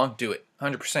comes along, do it,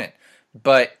 100%.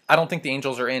 But I don't think the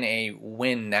Angels are in a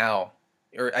win now.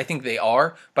 Or I think they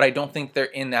are, but I don't think they're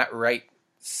in that right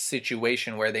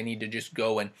situation where they need to just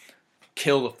go and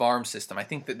kill the farm system. I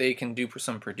think that they can do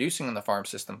some producing on the farm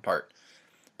system part,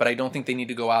 but I don't think they need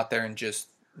to go out there and just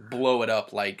blow it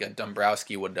up like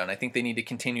Dombrowski would have done. I think they need to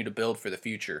continue to build for the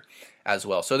future as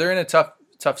well. So they're in a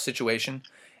tough situation.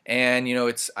 And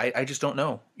I just don't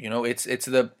know. It's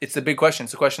the big question.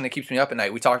 It's the question that keeps me up at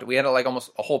night. We had like almost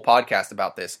a whole podcast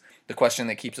about this. The question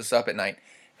that keeps us up at night,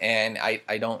 and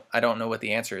I don't know what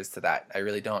the answer is to that. I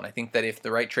really don't. I think that if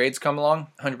the right trades come along,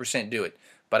 100% do it.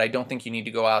 But I don't think you need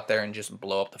to go out there and just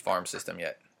blow up the farm system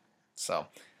yet. So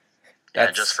yeah,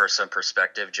 just for some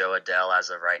perspective, Jo Adell as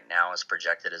of right now is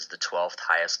projected as the 12th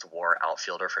highest WAR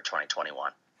outfielder for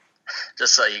 2021.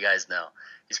 Just so you guys know,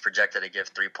 he's projected to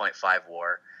give 3.5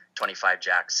 WAR. 25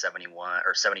 jacks, 71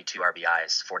 or 72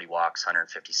 RBIs, 40 walks,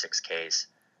 156 Ks,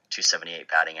 278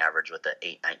 batting average with an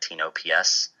 819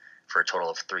 OPS for a total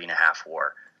of 3.5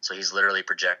 WAR. So he's literally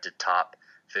projected top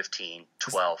 15,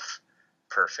 12th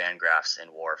per Fangraphs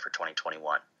in WAR for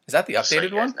 2021. Is that the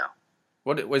updated one? Know.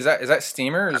 What was that? Is that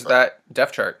Steamer or is that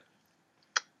Depth Chart?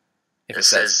 It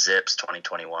says Zips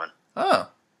 2021. Oh,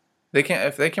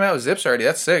 if they came out with Zips already,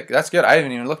 that's sick. That's good. I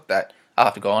haven't even looked at that. I'll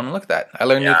have to go on and look at that. I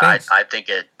learned new things. I think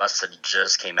it must have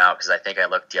just came out, because I think I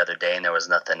looked the other day and there was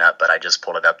nothing up, but I just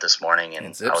pulled it up this morning and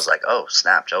I was like, oh,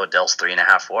 snap, Jo Adell's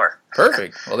 3.5 WAR.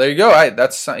 Perfect. Well, there you go.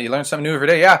 You learn something new every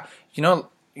day. Yeah.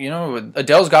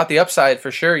 Adell's got the upside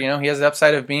for sure. He has the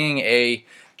upside of being a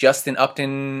Justin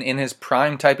Upton in his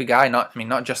prime type of guy.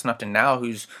 Not Justin Upton now,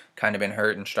 who's kind of been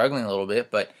hurt and struggling a little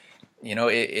bit, but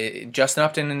Justin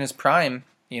Upton in his prime,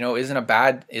 isn't a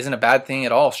bad thing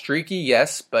at all. Streaky,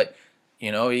 yes, but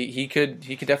he could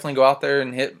definitely go out there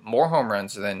and hit more home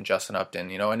runs than Justin Upton.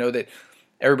 I know that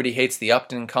everybody hates the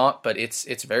Upton comp, but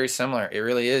it's very similar. It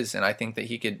really is, and I think that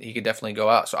he could definitely go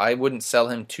out. So I wouldn't sell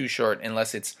him too short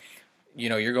unless it's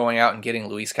you're going out and getting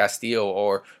Luis Castillo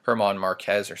or Herman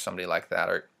Marquez or somebody like that.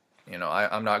 Or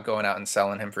I'm not going out and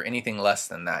selling him for anything less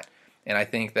than that. And I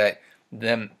think that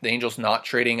the Angels not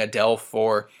trading Adell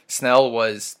for Snell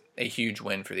was a huge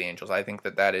win for the Angels. I think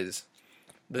that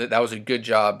was a good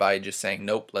job by just saying,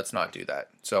 nope, let's not do that.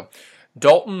 So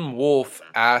Dalton Wolf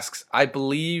asks, I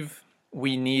believe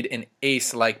we need an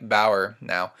ace like Bauer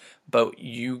now, but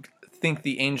you think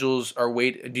the Angels are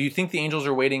do you think the Angels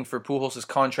are waiting for Pujols'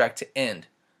 contract to end?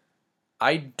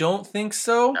 I don't think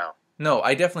so. No,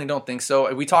 I definitely don't think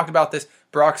so. We talked about this,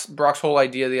 Brock's whole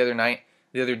idea the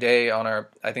other day on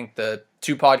I think the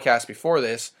 2 podcasts before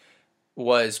this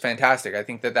was fantastic. I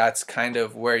think that's kind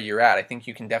of where you're at. I think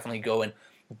you can definitely go and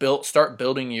start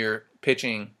building your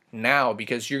pitching now,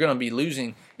 because you're going to be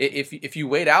losing if you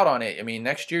wait out on it. I mean,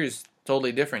 next year is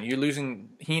totally different. You're losing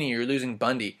Heaney, you're losing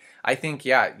Bundy. I think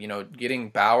getting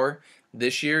Bauer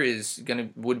this year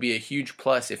would be a huge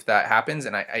plus if that happens,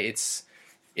 and I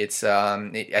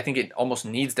think it almost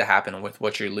needs to happen with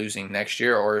what you're losing next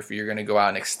year, or if you're going to go out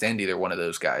and extend either one of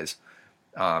those guys.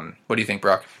 What do you think,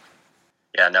 Brock?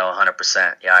 Yeah, no,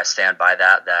 100%. Yeah, I stand by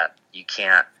that you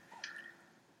can't.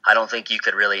 I don't think you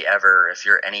could really ever, if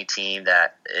you're any team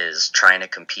that is trying to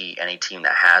compete, any team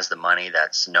that has the money,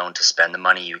 that's known to spend the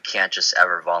money, you can't just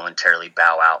ever voluntarily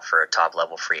bow out for a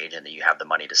top-level free agent that you have the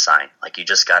money to sign. Like, you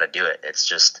just got to do it.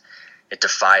 It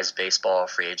defies baseball,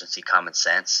 free agency, common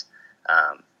sense.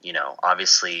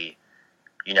 Obviously,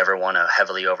 you never want to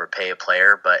heavily overpay a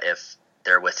player, but if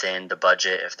they're within the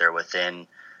budget, if they're within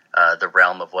the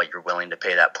realm of what you're willing to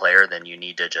pay that player, then you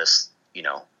need to just,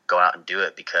 go out and do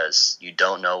it, because you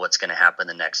don't know what's going to happen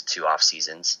the next 2 off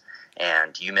seasons.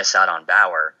 And you miss out on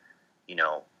Bauer.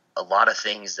 A lot of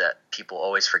things that people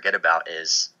always forget about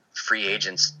is free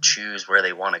agents choose where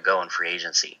they want to go in free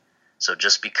agency. So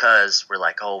just because we're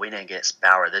like, oh, we didn't get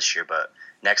Bauer this year, but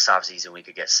next offseason we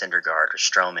could get Syndergaard or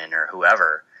Stroman or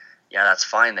whoever, yeah, that's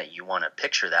fine that you want to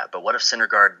picture that. But what if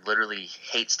Syndergaard literally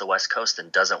hates the West Coast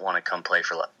and doesn't want to come play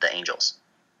for the Angels?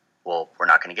 Well, we're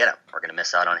not going to get him. We're going to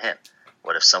miss out on him.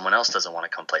 What if someone else doesn't want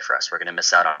to come play for us? We're going to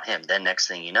miss out on him. Then next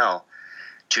thing you know,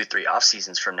 2-3 off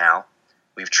seasons from now,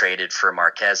 we've traded for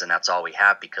Marquez, and that's all we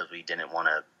have because we didn't want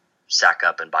to sack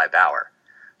up and buy Bauer.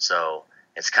 So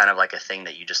it's kind of like a thing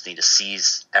that you just need to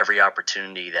seize every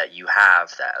opportunity that you have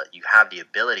the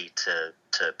ability to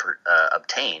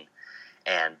obtain,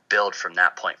 and build from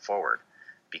that point forward.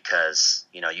 Because,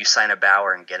 you sign a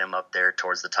Bauer and get him up there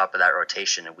towards the top of that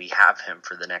rotation, and we have him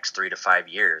for the next 3 to 5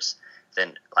 years,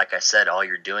 then, like I said, all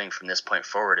you're doing from this point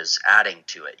forward is adding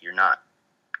to it. You're not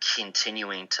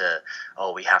continuing to,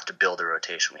 we have to build a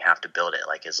rotation, we have to build it.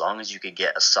 Like, as long as you could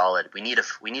get we need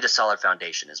a solid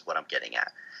foundation is what I'm getting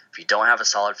at. If you don't have a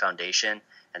solid foundation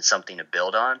and something to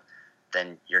build on,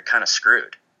 then you're kind of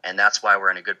screwed. And that's why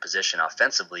we're in a good position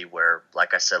offensively, where,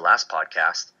 like I said last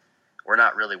podcast, we're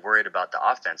not really worried about the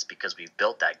offense because we've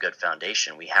built that good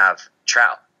foundation. We have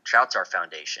Trout. Trout's our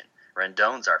foundation.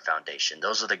 Rendon's our foundation.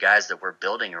 Those are the guys that we're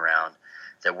building around,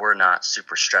 that we're not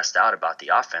super stressed out about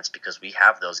the offense, because we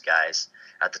have those guys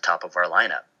at the top of our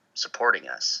lineup supporting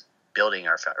us, being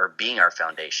our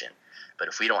foundation. But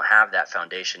if we don't have that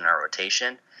foundation in our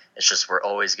rotation, it's just we're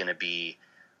always going to be,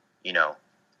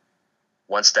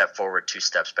 1 step forward, 2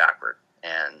 steps backward.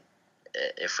 And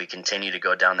if we continue to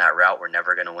go down that route, we're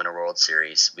never going to win a World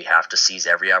Series. We have to seize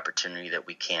every opportunity that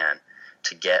we can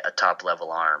to get a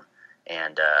top-level arm.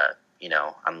 And,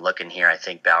 I'm looking here. I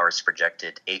think Bauer's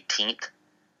projected 18th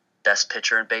best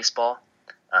pitcher in baseball.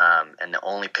 And the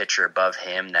only pitcher above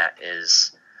him that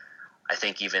is, I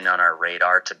think, even on our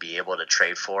radar to be able to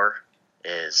trade for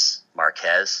is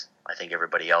Marquez. I think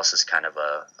everybody else is kind of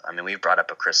we've brought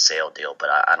up a Chris Sale deal, but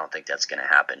I don't think that's going to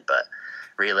happen. But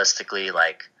realistically,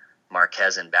 like,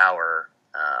 Marquez and Bauer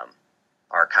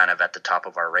are kind of at the top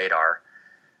of our radar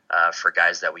for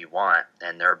guys that we want,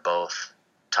 and they're both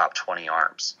top 20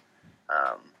 arms.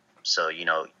 So,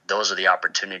 those are the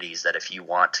opportunities that if you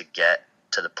want to get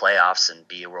to the playoffs and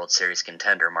be a World Series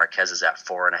contender, Marquez is at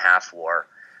 4.5 WAR,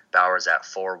 Bauer's at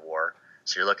 4 WAR.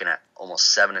 So you're looking at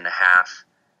almost 7.5,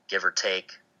 give or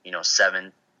take,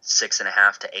 6.5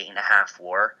 to 8.5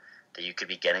 WAR that you could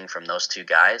be getting from those 2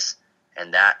 guys.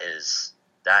 And that is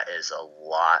a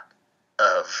lot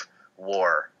of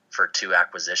WAR for 2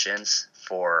 acquisitions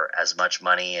for as much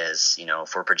money as,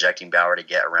 if we're projecting Bauer to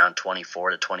get around 24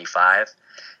 to 25,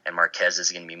 and Marquez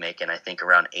is going to be making, I think,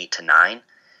 around 8 to 9.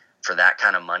 For that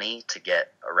kind of money to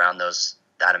get around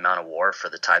that amount of WAR for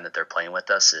the time that they're playing with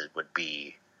us, it would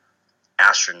be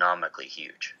astronomically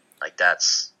huge. Like,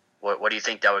 that's what do you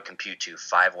think that would compute to?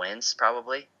 5 wins,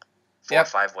 probably 4 or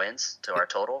 5 wins to our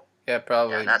total. Yeah,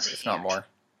 probably. Yeah, that's if huge. Not more.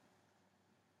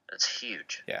 That's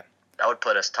huge. Yeah, that would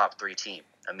put us top 3 team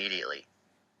immediately.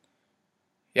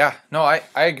 Yeah, no, I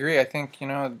agree. I think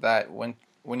that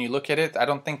when you look at it, I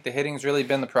don't think the hitting's really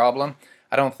been the problem.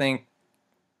 I don't think,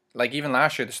 like, even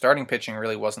last year, the starting pitching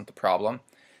really wasn't the problem.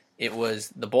 It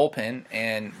was the bullpen,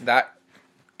 and that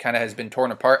kind of has been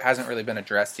torn apart, hasn't really been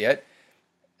addressed yet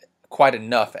quite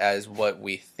enough as what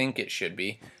we think it should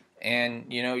be. And,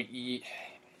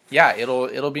 yeah,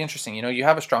 it'll be interesting. You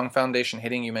have a strong foundation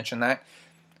hitting. You mentioned that.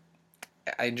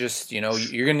 I just, you're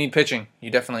going to need pitching.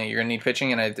 You're going to need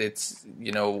pitching, and it's,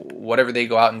 whatever they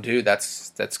go out and do,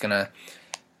 that's going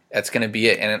to be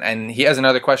it. And he has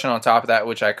another question on top of that,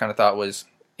 which I kind of thought was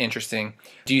interesting.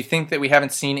 Do you think that we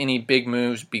haven't seen any big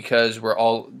moves because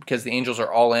the Angels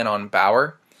are all in on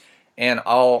Bauer? And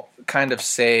I'll kind of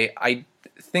say I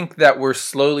think that we're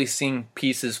slowly seeing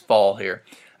pieces fall here.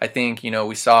 I think,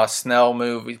 we saw Snell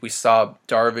move, we saw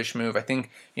Darvish move. I think,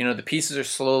 the pieces are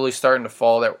slowly starting to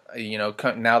fall that,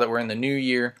 now that we're in the new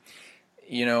year,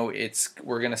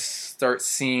 we're going to start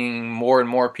seeing more and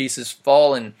more pieces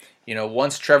fall. And,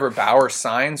 once Trevor Bauer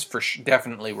signs,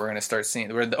 definitely we're going to start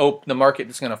seeing where the market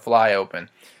is going to fly open,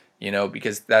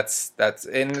 because that's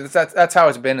how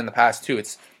it's been in the past too.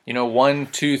 It's, 1,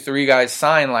 2, 3 guys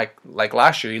sign like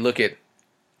last year. You look at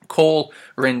Cole,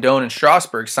 Rendon, and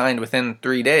Strasburg signed within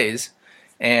 3 days,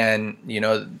 and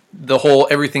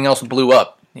everything else blew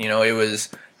up.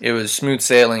 It was smooth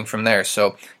sailing from there.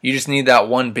 So you just need that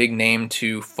one big name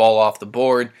to fall off the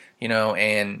board.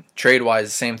 And trade wise,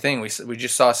 the same thing. We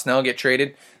just saw Snell get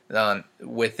traded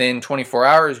within 24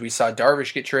 hours. We saw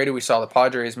Darvish get traded. We saw the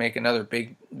Padres make another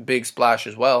big splash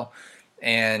as well,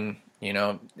 and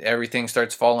everything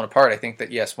starts falling apart. I think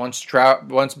that, yes, once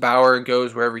Bauer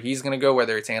goes wherever he's going to go,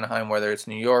 whether it's Anaheim, whether it's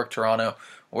New York, Toronto,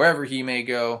 wherever he may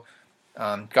go,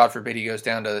 God forbid he goes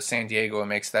down to San Diego and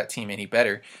makes that team any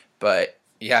better. But,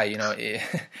 yeah,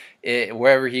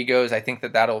 wherever he goes, I think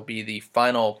that'll be the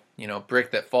final,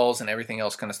 brick that falls, and everything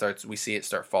else kind of we see it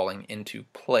start falling into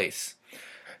place.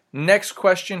 Next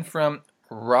question from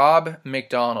Rob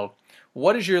McDonald.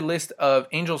 What is your list of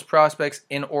Angels prospects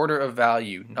in order of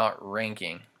value, not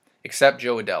ranking, except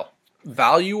Joe Adell?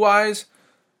 Value-wise,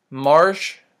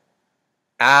 Marsh,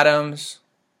 Adams,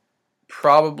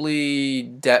 probably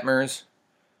Detmers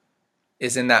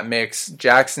is in that mix.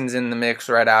 Jackson's in the mix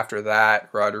right after that.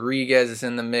 Rodriguez is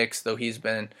in the mix, though he's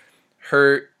been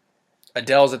hurt.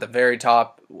 Adell's at the very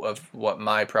top of what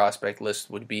my prospect list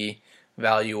would be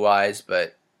value-wise,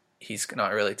 but he's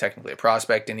not really technically a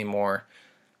prospect anymore.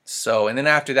 So, and then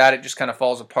after that, it just kind of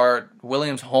falls apart.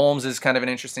 Williams Holmes is kind of an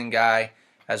interesting guy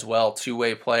as well,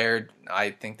 two-way player.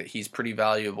 I think that he's pretty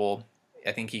valuable.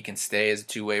 I think he can stay as a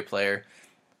two-way player.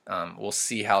 We'll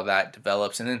see how that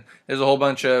develops. And then there's a whole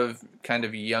bunch of kind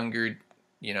of younger,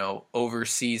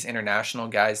 overseas international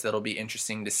guys that'll be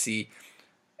interesting to see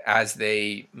as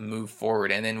they move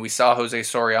forward. And then we saw Jose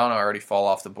Soriano already fall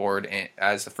off the board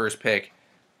as the first pick.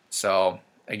 So,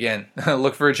 again,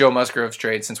 look for a Joe Musgrove's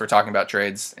trade since we're talking about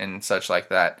trades and such like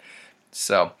that.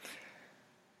 So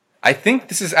I think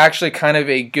this is actually kind of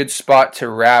a good spot to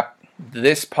wrap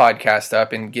this podcast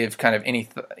up and give kind of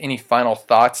any final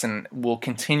thoughts, and we'll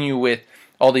continue with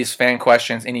all these fan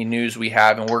questions, any news we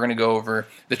have, and we're going to go over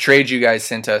the trades you guys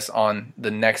sent us on the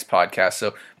next podcast.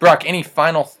 So, Brock, any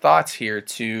final thoughts here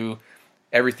to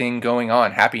everything going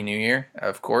on? Happy New Year,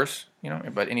 of course,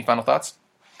 but any final thoughts?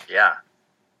 Yeah,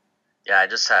 I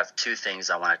just have two things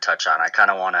I want to touch on. I kind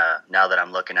of want to, now that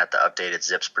I'm looking at the updated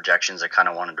Zips projections, I kind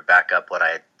of wanted to back up what I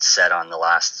had said on the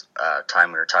last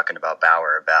time we were talking about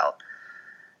Bauer, about,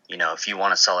 if you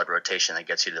want a solid rotation that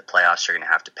gets you to the playoffs, you're going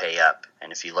to have to pay up.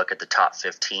 And if you look at the top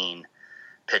 15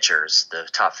 pitchers, the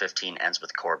top 15 ends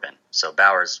with Corbin. So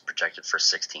Bauer's projected for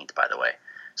 16th, by the way.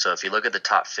 So if you look at the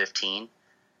top 15,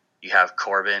 you have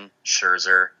Corbin,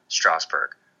 Scherzer,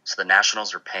 Strasburg. So the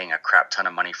Nationals are paying a crap ton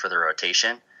of money for the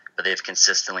rotation, but they've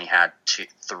consistently had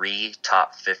 3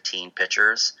 top 15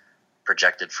 pitchers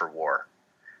projected for WAR.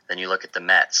 Then you look at the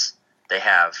Mets. They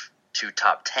have 2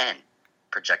 top 10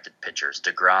 projected pitchers,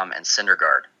 DeGrom and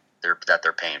Syndergaard, that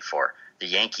they're paying for. The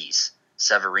Yankees,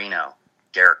 Severino,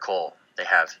 Garrett Cole, they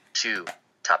have 2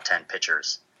 top 10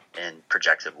 pitchers in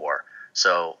projected WAR.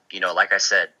 So, like I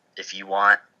said, if you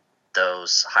want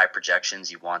those high projections,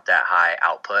 you want that high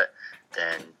output,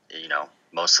 then,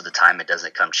 most of the time it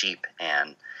doesn't come cheap.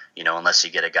 And, unless you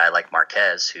get a guy like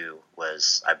Marquez, who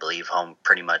was, I believe, home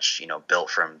pretty much, built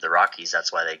from the Rockies,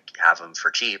 that's why they have him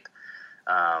for cheap,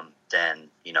 then,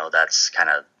 that's kind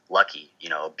of lucky.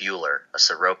 A Buehler, a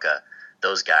Soroka,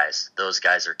 those guys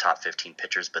are top 15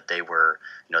 pitchers, but they were,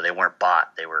 they weren't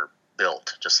bought. They were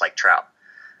built just like Trout.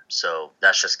 So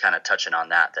that's just kind of touching on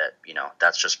that,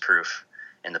 that's just proof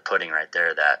in the pudding right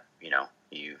there that,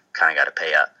 you kind of got to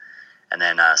pay up. And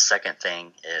then second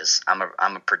thing is I'm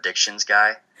a predictions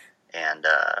guy, and,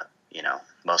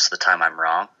 most of the time I'm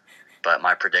wrong, but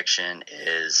my prediction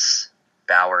is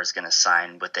Bauer is going to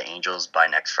sign with the Angels by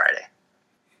next Friday.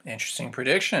 Interesting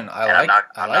prediction. I And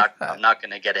like that. I'm not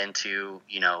going to get into,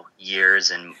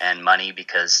 years and money,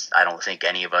 because I don't think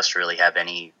any of us really have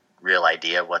any real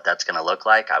idea what that's going to look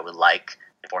like. I would like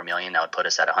 4 million. That would put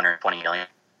us at 120 million.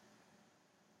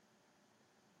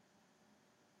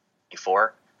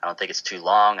 I don't think it's too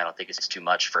long. I don't think it's too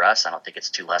much for us. I don't think it's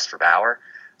too less for Bauer.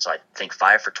 So I think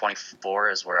 5 for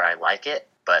 24 is where I like it.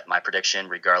 But my prediction,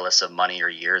 regardless of money or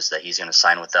years, that he's going to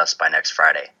sign with us by next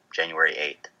Friday, January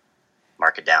 8th.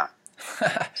 Mark it down.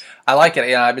 I like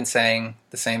it. I've been saying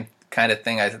the same kind of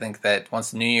thing. I think that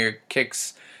once the new year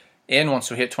kicks in,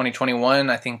 once we hit 2021,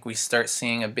 I think we start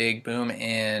seeing a big boom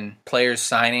in players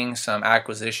signing, some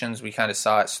acquisitions. We kind of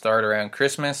saw it start around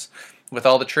Christmas with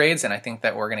all the trades, and I think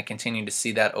that we're going to continue to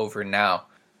see that over now.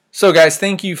 So guys,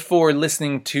 thank you for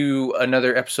listening to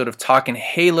another episode of Talking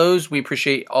Halos. We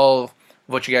appreciate all of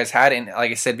what you guys had, and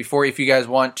like I said before, if you guys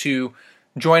want to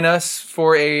join us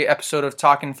for a episode of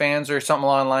Talking Fans or something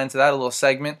along the lines of that, a little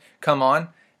segment, come on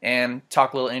and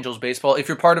talk a little Angels baseball. If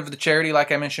you're part of the charity,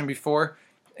 like I mentioned before,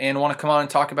 and want to come on and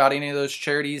talk about any of those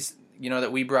charities,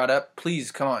 that we brought up, please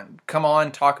come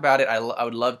on, talk about it. I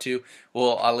would love to.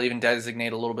 I'll even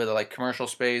designate a little bit of like commercial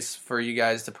space for you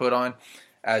guys to put on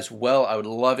as well. I would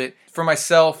love it. For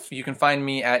myself, you can find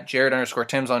me at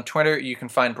Jared_Tims on Twitter. You can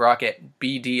find Brock at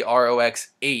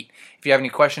BDROX8. If you have any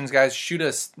questions, guys, shoot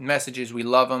us messages. We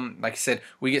love them. Like I said,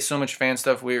 we get so much fan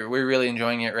stuff. We're really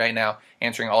enjoying it right now,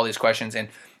 answering all these questions. And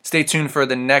stay tuned for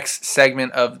the next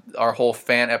segment of our whole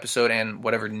fan episode and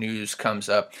whatever news comes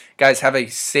up. Guys, have a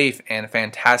safe and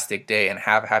fantastic day, and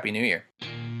have a Happy New Year.